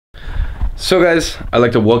So guys, I'd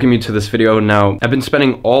like to welcome you to this video. Now, I've been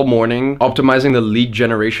spending all morning optimizing the lead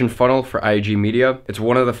generation funnel for IG Media. It's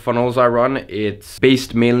one of the funnels I run. It's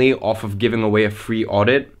based mainly off of giving away a free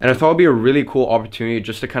audit. And I thought it'd be a really cool opportunity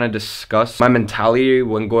just to kind of discuss my mentality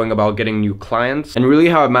when going about getting new clients and really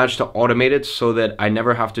how I managed to automate it so that I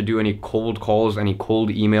never have to do any cold calls, any cold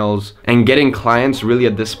emails. And getting clients really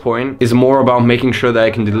at this point is more about making sure that I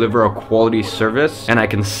can deliver a quality service and I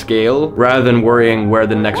can scale rather than worrying where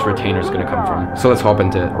the next retainer is going to come from. So let's hop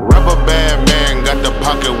into it. Rubber band man got the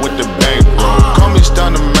pocket with the bank. Call me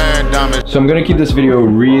Stunner Man Diamond. So I'm gonna keep this video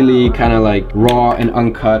really kind of like raw and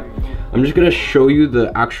uncut. I'm just gonna show you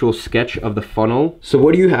the actual sketch of the funnel. So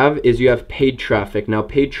what you have is you have paid traffic. Now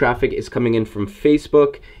paid traffic is coming in from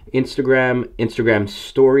Facebook, Instagram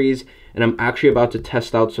stories, and I'm actually about to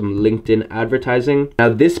test out some LinkedIn advertising. Now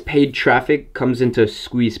this paid traffic comes into a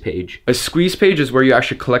squeeze page. A squeeze page is where you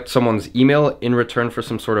actually collect someone's email in return for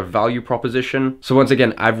some sort of value proposition. So once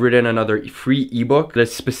again, I've written another free ebook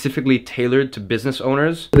that's specifically tailored to business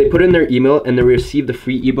owners. They put in their email and they receive the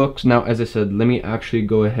free ebooks. Now, as I said, let me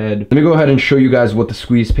go ahead and show you guys what the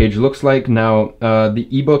squeeze page looks like. Now, the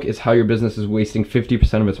ebook is how your business is wasting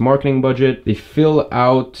 50% of its marketing budget. They fill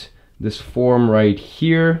out this form right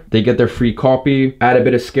here. They get their free copy, add a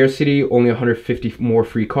bit of scarcity, only 150 more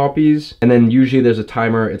free copies. And then usually there's a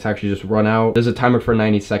timer, it's actually just run out. There's a timer for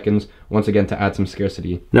 90 seconds, once again, to add some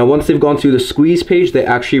scarcity. Now, once they've gone through the squeeze page, they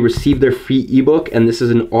actually receive their free ebook, and this is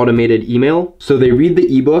an automated email. So they read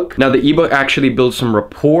the ebook. Now the ebook actually builds some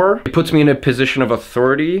rapport. It puts me in a position of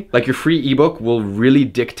authority. Like your free ebook will really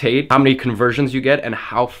dictate how many conversions you get and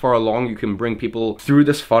how far along you can bring people through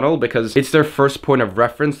this funnel, because it's their first point of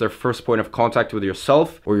reference, their first point of contact with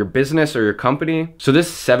yourself or your business or your company. So this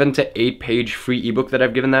 7 to 8 page free ebook that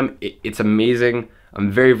I've given them, it's amazing. I'm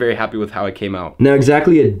very, very happy with how it came out. Now,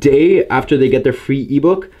 exactly a day after they get their free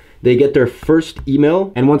ebook, they get their first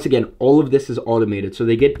email. And once again, all of this is automated. So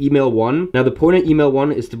they get email 1. Now the point of email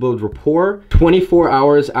 1 is to build rapport. 24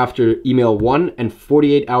 hours after email 1 and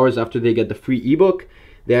 48 hours after they get the free ebook,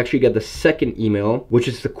 they actually get the second email, which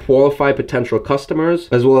is to qualify potential customers,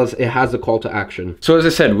 as well as it has a call to action. So as I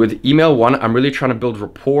said, with email 1, I'm really trying to build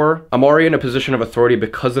rapport. I'm already in a position of authority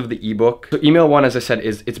because of the ebook. So email 1, as I said,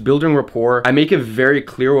 it's building rapport. I make it very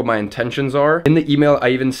clear what my intentions are. In the email, I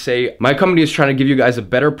even say, my company is trying to give you guys a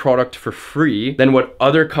better product for free than what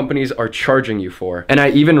other companies are charging you for. And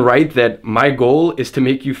I even write that my goal is to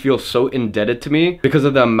make you feel so indebted to me because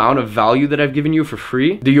of the amount of value that I've given you for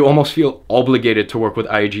free that you almost feel obligated to work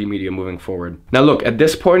with IG Media moving forward. Now look, at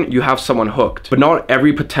this point, you have someone hooked, but not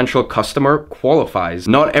every potential customer qualifies.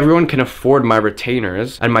 Not everyone can afford my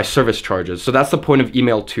retainers and my service charges. So that's the point of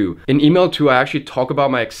email 2. In email 2, I actually talk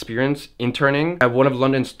about my experience interning at one of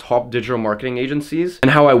London's top digital marketing agencies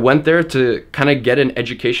and how I went there to kind of get an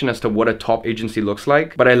education as to what a top agency looks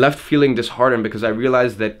like. But I left feeling disheartened because I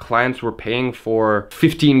realized that clients were paying for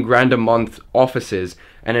 15 grand a month offices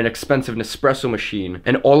and an expensive Nespresso machine,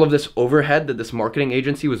 and all of this overhead that this marketing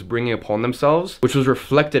agency was bringing upon themselves, which was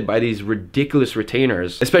reflected by these ridiculous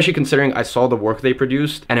retainers, especially considering I saw the work they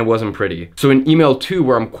produced and it wasn't pretty. So in email 2,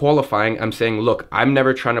 where I'm qualifying, I'm saying, look, I'm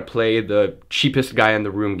never trying to play the cheapest guy in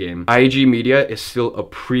the room game. IG Media is still a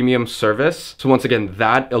premium service. So once again,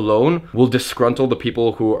 that alone will disgruntle the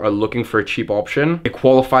people who are looking for a cheap option. It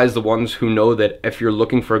qualifies the ones who know that if you're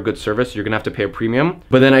looking for a good service, you're gonna have to pay a premium.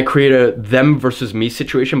 But then I create a them versus me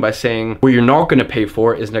situation by saying what you're not going to pay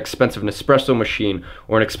for is an expensive Nespresso machine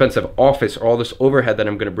or an expensive office or all this overhead that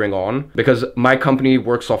I'm going to bring on, because my company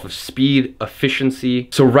works off of speed, efficiency.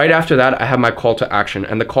 So right after that, I have my call to action,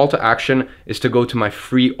 and the call to action is to go to my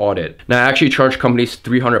free audit. Now I actually charge companies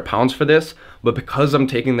 £300 for this, but because I'm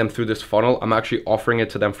taking them through this funnel, I'm actually offering it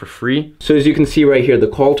to them for free. So as you can see right here, the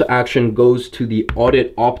call to action goes to the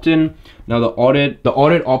audit opt-in. Now the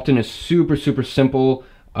audit opt-in is super, super simple.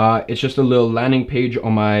 It's just a little landing page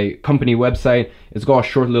on my company website. It's got a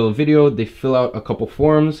short little video. They fill out a couple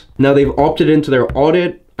forms. Now they've opted into their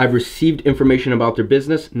audit. I've received information about their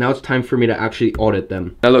business. Now it's time for me to actually audit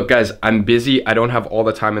them. Now look guys, I'm busy. I don't have all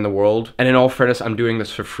the time in the world. And in all fairness, I'm doing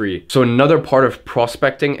this for free. So another part of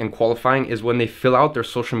prospecting and qualifying is when they fill out their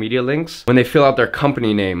social media links, when they fill out their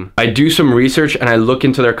company name, I do some research and I look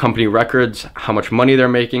into their company records, how much money they're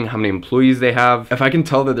making, how many employees they have. If I can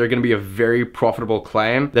tell that they're gonna be a very profitable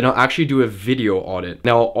client, then I'll actually do a video audit.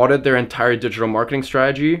 Now I'll audit their entire digital marketing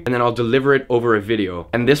strategy and then I'll deliver it over a video.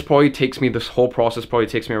 And this whole process probably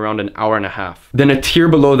takes me around an hour and a half. Then a tier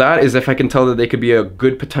below that is if I can tell that they could be a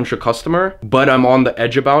good potential customer, but I'm on the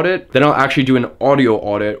edge about it, then I'll actually do an audio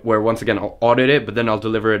audit where once again, I'll audit it, but then I'll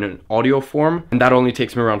deliver it in an audio form. And that only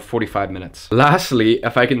takes me around 45 minutes. Lastly,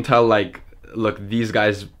 if I can tell like look, these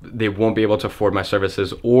guys, they won't be able to afford my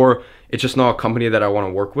services, or it's just not a company that I want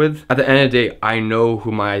to work with. At the end of the day, I know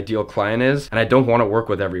who my ideal client is, and I don't want to work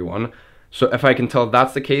with everyone. So if I can tell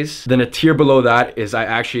that's the case, then a tier below that is I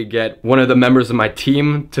actually get one of the members of my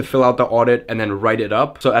team to fill out the audit and then write it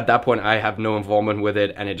up. So at that point, I have no involvement with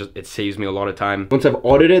it, and it saves me a lot of time. Once I've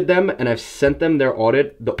audited them and I've sent them their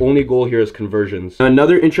audit, the only goal here is conversions. Now,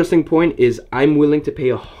 another interesting point is I'm willing to pay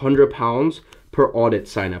 £100 per audit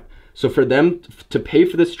sign up. So for them to pay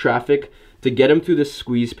for this traffic, to get them through this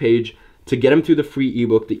squeeze page, to get them through the free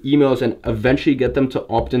ebook, the emails, and eventually get them to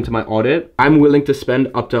opt into my audit, I'm willing to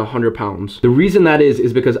spend up to £100. The reason that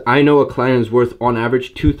is because I know a client is worth on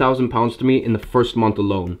average £2,000 to me in the first month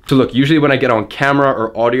alone. So look, usually when I get on camera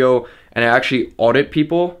or audio and I actually audit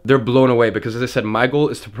people, they're blown away because, as I said, my goal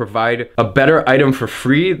is to provide a better item for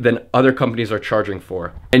free than other companies are charging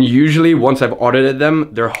for. And usually once I've audited them,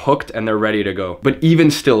 they're hooked and they're ready to go. But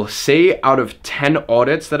even still, say out of 10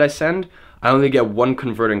 audits that I send, I only get one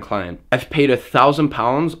converting client. I've paid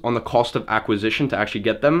 £1,000 on the cost of acquisition to actually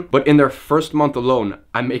get them, but in their first month alone,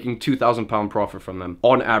 I'm making £2,000 profit from them,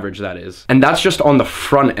 on average that is. And that's just on the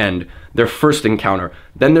front end, their first encounter.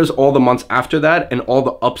 Then there's all the months after that and all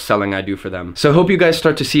the upselling I do for them. So I hope you guys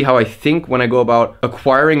start to see how I think when I go about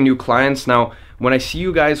acquiring new clients. Now, when I see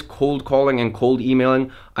you guys cold calling and cold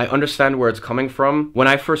emailing, I understand where it's coming from. When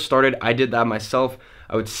I first started, I did that myself.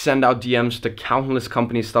 I would send out DMs to countless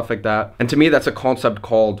companies, stuff like that. And to me, that's a concept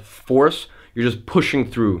called force. You're just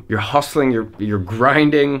pushing through. You're hustling, you're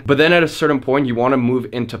grinding. But then at a certain point, you want to move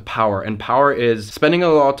into power. And power is spending a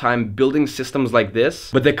lot of time building systems like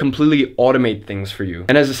this, but they completely automate things for you.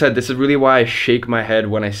 And as I said, this is really why I shake my head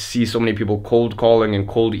when I see so many people cold calling and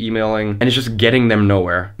cold emailing, and it's just getting them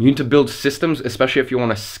nowhere. You need to build systems, especially if you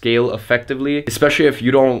want to scale effectively, especially if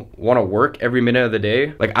you don't want to work every minute of the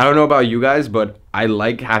day. Like, I don't know about you guys, but I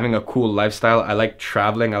like having a cool lifestyle. I like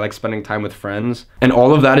traveling. I like spending time with friends. And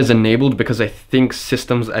all of that is enabled because I think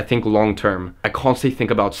systems, I think long term. I constantly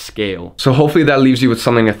think about scale. So hopefully that leaves you with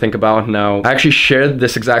something to think about. Now, I actually shared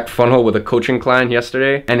this exact funnel with a coaching client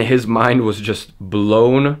yesterday, and his mind was just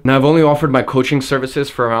blown. Now, I've only offered my coaching services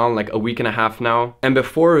for around like a week and a half now. And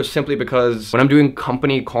before, it was simply because when I'm doing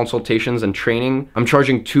company consultations and training, I'm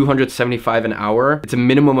charging $275 an hour. It's a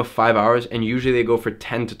minimum of 5 hours, and usually they go for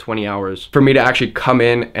 10 to 20 hours for me to actually come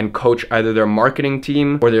in and coach either their marketing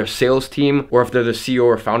team or their sales team, or if they're the CEO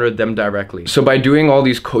or founder, them directly. So by doing all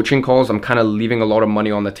these coaching calls, I'm kind of leaving a lot of money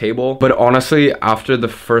on the table. But honestly, after the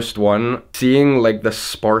first one, seeing like the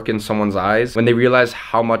spark in someone's eyes when they realize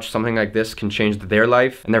how much something like this can change their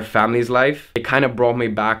life and their family's life, it kind of brought me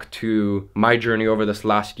back to my journey over this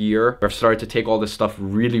last year, where I've started to take all this stuff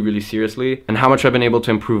really, really seriously, and how much I've been able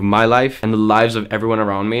to improve my life and the lives of everyone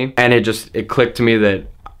around me. And it clicked to me that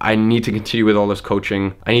I need to continue with all this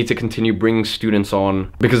coaching. I need to continue bringing students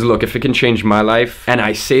on, because look, if it can change my life, and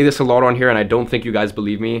I say this a lot on here and I don't think you guys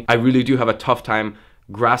believe me, I really do have a tough time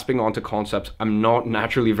grasping onto concepts. I'm not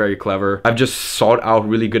naturally very clever. I've just sought out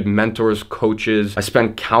really good mentors, coaches. I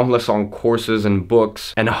spent countless on courses and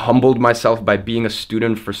books and humbled myself by being a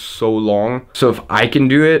student for so long. So if I can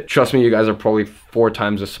do it, trust me, you guys are probably 4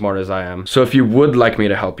 times as smart as I am. So if you would like me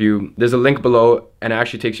to help you, there's a link below, and it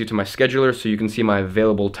actually takes you to my scheduler so you can see my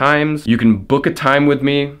available times. You can book a time with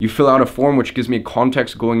me. You fill out a form which gives me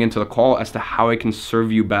context going into the call as to how I can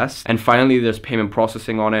serve you best. And finally, there's payment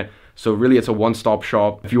processing on it. So really, it's a one-stop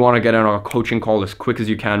shop if you want to get on a coaching call as quick as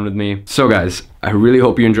you can with me. So guys, I really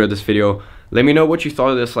hope you enjoyed this video. Let me know what you thought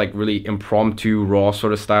of this like really impromptu, raw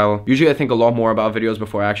sort of style. Usually I think a lot more about videos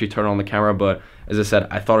before I actually turn on the camera, but as I said,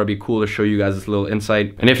 I thought it'd be cool to show you guys this little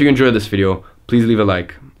insight. And if you enjoyed this video, please leave a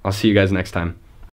like. I'll see you guys next time.